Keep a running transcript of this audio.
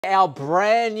Our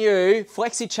brand new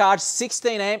Flexicharge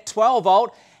 16 amp 12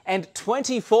 volt and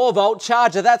 24 volt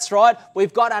charger. That's right,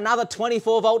 we've got another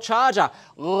 24 volt charger.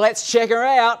 Let's check her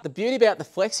out. The beauty about the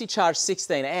Flexicharge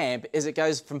 16 amp is it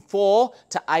goes from 4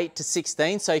 to 8 to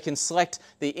 16, so you can select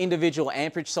the individual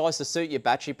amperage size to suit your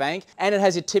battery bank. And it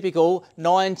has your typical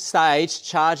 9-stage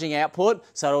charging output,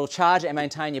 so it'll charge and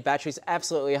maintain your batteries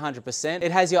absolutely 100%.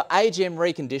 It has your AGM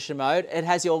recondition mode. It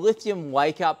has your lithium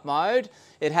wake up mode.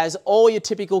 It has all your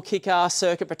typical KickAss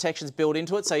circuit protections built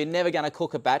into it, so you're never going to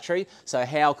cook a battery. So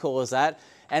how cool is that?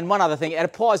 And one other thing, it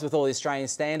applies with all the Australian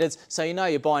standards, so you know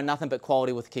you're buying nothing but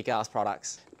quality with KickAss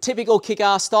products. Typical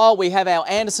KickAss style, we have our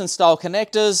Anderson style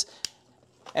connectors,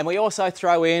 and we also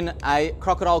throw in a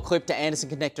crocodile clip to Anderson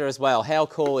connector as well. How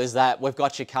cool is that? We've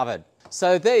got you covered.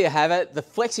 So there you have it, the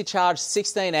Flexicharge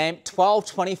 16 amp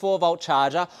 12-24 volt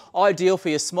charger, ideal for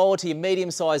your small to your medium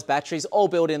sized batteries, all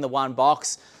built in the one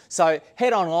box. So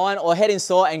head online or head in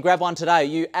store and grab one today,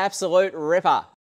 you absolute ripper.